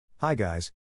Hi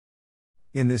guys.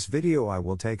 In this video I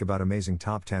will take about amazing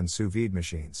top 10 sous vide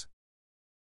machines.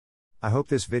 I hope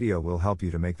this video will help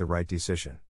you to make the right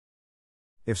decision.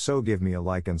 If so, give me a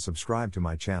like and subscribe to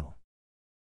my channel.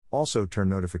 Also turn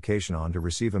notification on to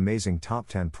receive amazing top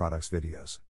 10 products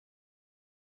videos.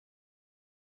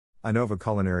 Anova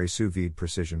Culinary Sous Vide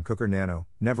Precision Cooker Nano,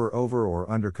 never over or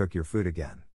undercook your food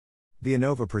again. The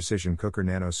Anova Precision Cooker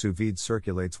Nano Sous Vide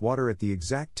circulates water at the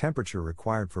exact temperature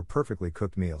required for perfectly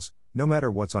cooked meals, no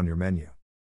matter what's on your menu.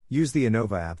 Use the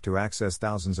Anova app to access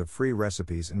thousands of free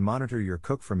recipes and monitor your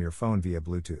cook from your phone via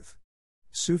Bluetooth.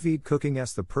 Sous vide cooking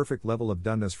has the perfect level of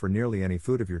doneness for nearly any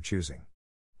food of your choosing.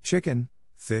 Chicken,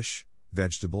 fish,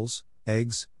 vegetables,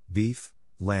 eggs, beef,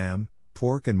 lamb,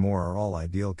 pork and more are all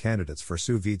ideal candidates for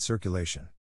sous vide circulation.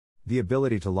 The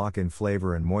ability to lock in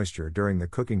flavor and moisture during the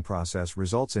cooking process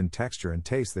results in texture and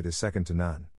taste that is second to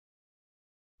none.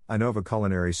 Anova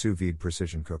Culinary Sous Vide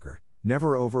Precision Cooker,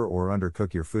 never over or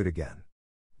undercook your food again.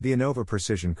 The Anova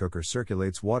Precision Cooker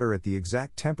circulates water at the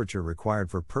exact temperature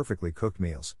required for perfectly cooked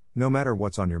meals, no matter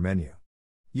what's on your menu.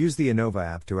 Use the Anova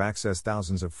app to access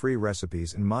thousands of free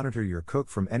recipes and monitor your cook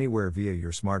from anywhere via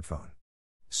your smartphone.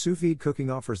 Sous vide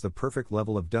cooking offers the perfect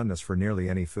level of doneness for nearly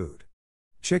any food.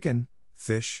 Chicken,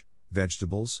 fish,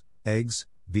 vegetables, eggs,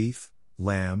 beef,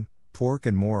 lamb, pork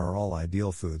and more are all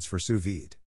ideal foods for sous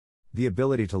vide. The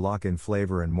ability to lock in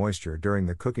flavor and moisture during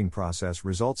the cooking process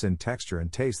results in texture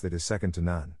and taste that is second to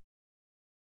none.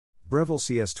 Breville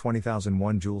CS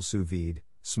 20001 Joule Sous Vide,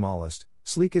 smallest,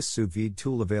 sleekest sous vide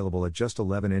tool available at just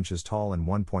 11 inches tall and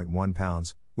 1.1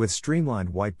 pounds, with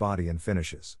streamlined white body and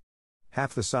finishes.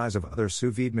 Half the size of other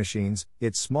sous vide machines,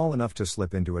 it's small enough to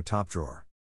slip into a top drawer.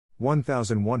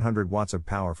 1100 watts of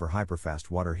power for hyperfast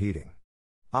water heating.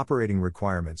 Operating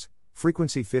requirements: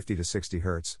 frequency 50 to 60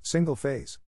 Hz, single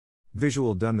phase.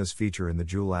 Visual doneness feature in the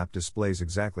Joule app displays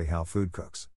exactly how food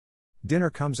cooks. Dinner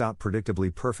comes out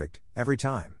predictably perfect, every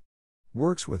time.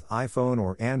 Works with iPhone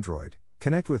or Android,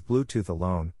 connect with Bluetooth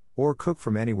alone, or cook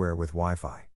from anywhere with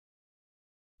Wi-Fi.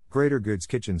 Greater Goods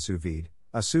Kitchen Sous Vide,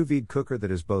 a sous vide cooker that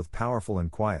is both powerful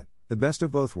and quiet, the best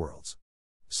of both worlds.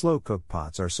 Slow cook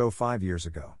pots are so 5 years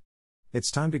ago. It's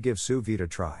time to give sous vide a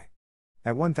try.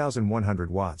 At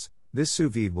 1100 watts, this sous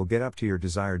vide will get up to your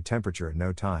desired temperature in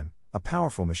no time, a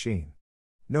powerful machine.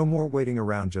 No more waiting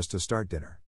around just to start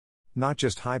dinner. Not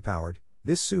just high-powered,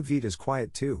 this sous vide is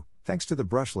quiet too, thanks to the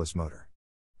brushless motor.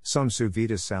 Some sous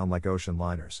vides sound like ocean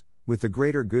liners. With the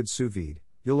Greater Goods Sous Vide,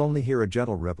 you'll only hear a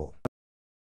gentle ripple.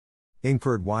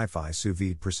 Inkbird Wi-Fi Sous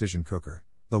Vide Precision Cooker.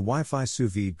 The Wi-Fi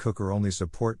sous vide cooker only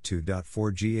support 2.4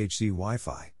 GHz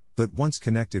Wi-Fi, but once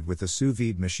connected with the sous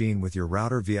vide machine with your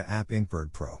router via app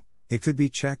Inkbird Pro, it could be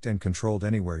checked and controlled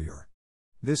anywhere you're.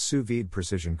 This sous vide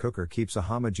precision cooker keeps a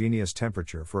homogeneous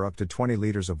temperature for up to 20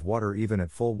 liters of water even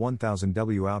at full 1000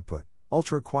 W output,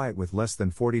 ultra quiet with less than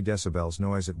 40 decibels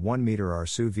noise at 1 meter. Our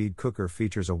sous vide cooker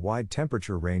features a wide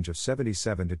temperature range of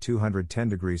 77 to 210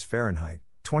 degrees Fahrenheit,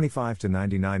 25 to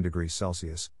 99 degrees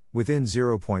Celsius, within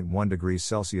 0.1 degrees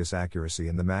Celsius accuracy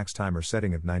and the max timer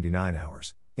setting of 99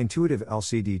 hours. Intuitive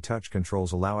LCD touch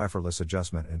controls allow effortless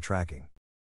adjustment and tracking.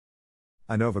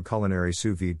 Anova Culinary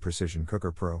Sous Vide Precision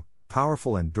Cooker Pro,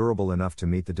 powerful and durable enough to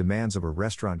meet the demands of a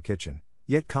restaurant kitchen,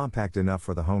 yet compact enough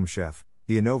for the home chef.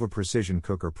 The Anova Precision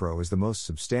Cooker Pro is the most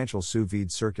substantial sous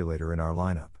vide circulator in our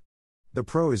lineup. The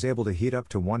Pro is able to heat up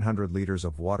to 100 liters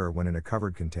of water when in a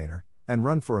covered container, and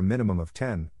run for a minimum of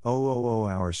 10,000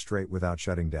 hours straight without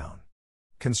shutting down.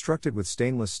 Constructed with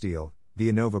stainless steel, the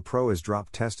Anova Pro is drop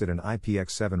tested and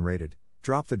IPX7 rated.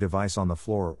 Drop the device on the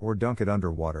floor or dunk it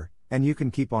under water, and you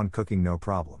can keep on cooking no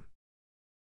problem.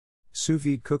 Sous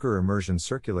Vide Cooker Immersion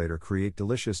Circulator. Create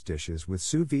delicious dishes with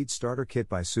Sous Vide Starter Kit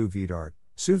by Sous Vide Art.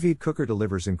 Sous Vide Cooker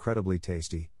delivers incredibly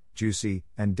tasty, juicy,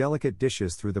 and delicate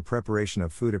dishes through the preparation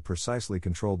of food at precisely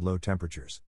controlled low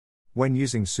temperatures. When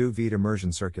using Sous Vide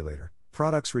Immersion Circulator,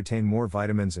 products retain more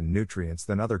vitamins and nutrients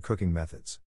than other cooking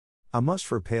methods. A must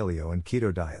for paleo and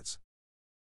keto diets.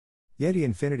 Yedi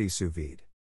Infinity Sous Vide.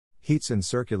 Heats and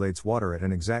circulates water at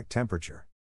an exact temperature.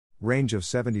 Range of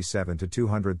 77 to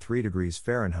 203 degrees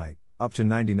Fahrenheit, up to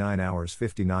 99 hours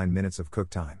 59 minutes of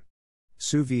cook time.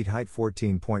 Sous vide height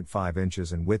 14.5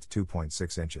 inches and width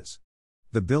 2.6 inches.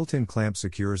 The built-in clamp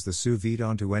secures the sous vide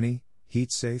onto any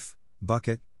heat-safe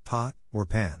bucket, pot, or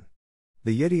pan.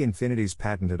 The Yedi Infinity's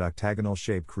patented octagonal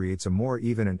shape creates a more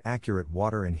even and accurate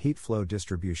water and heat flow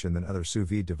distribution than other sous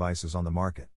vide devices on the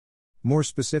market. More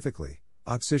specifically,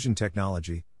 Oxygen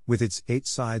technology, with its 8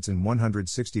 sides and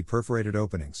 160 perforated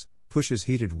openings, pushes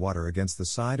heated water against the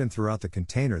side and throughout the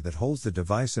container that holds the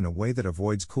device in a way that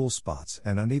avoids cool spots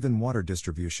and uneven water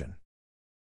distribution.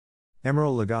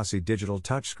 Emeril Lagasse Digital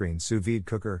Touchscreen Sous Vide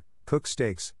Cooker. Cook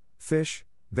steaks, fish,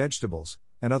 vegetables,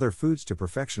 and other foods to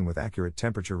perfection with accurate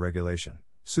temperature regulation,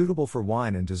 suitable for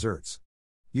wine and desserts.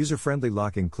 User-friendly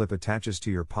locking clip attaches to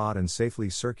your pot and safely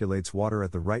circulates water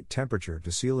at the right temperature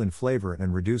to seal in flavor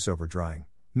and reduce overdrying.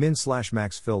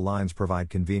 Min/max fill lines provide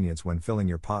convenience when filling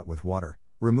your pot with water,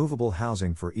 removable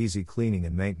housing for easy cleaning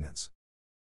and maintenance.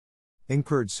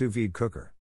 Inkbird Sous Vide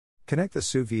Cooker. Connect the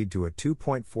Sous Vide to a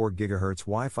 2.4 GHz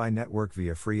Wi-Fi network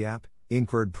via free app,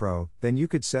 Inkbird Pro, then you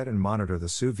could set and monitor the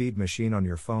Sous Vide machine on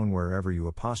your phone wherever you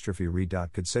 'read.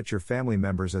 Could set your family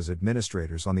members as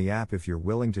administrators on the app if you're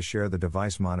willing to share the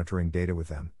device monitoring data with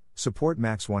them. Support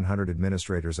max 100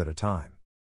 administrators at a time.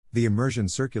 The Immersion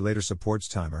Circulator supports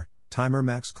timer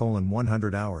max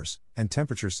 100 hours, and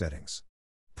temperature settings.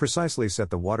 Precisely set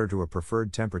the water to a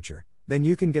preferred temperature, then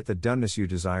you can get the doneness you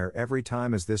desire every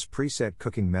time, as this preset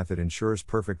cooking method ensures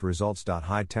perfect results.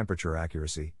 High temperature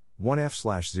accuracy,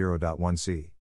 1F/0.1C.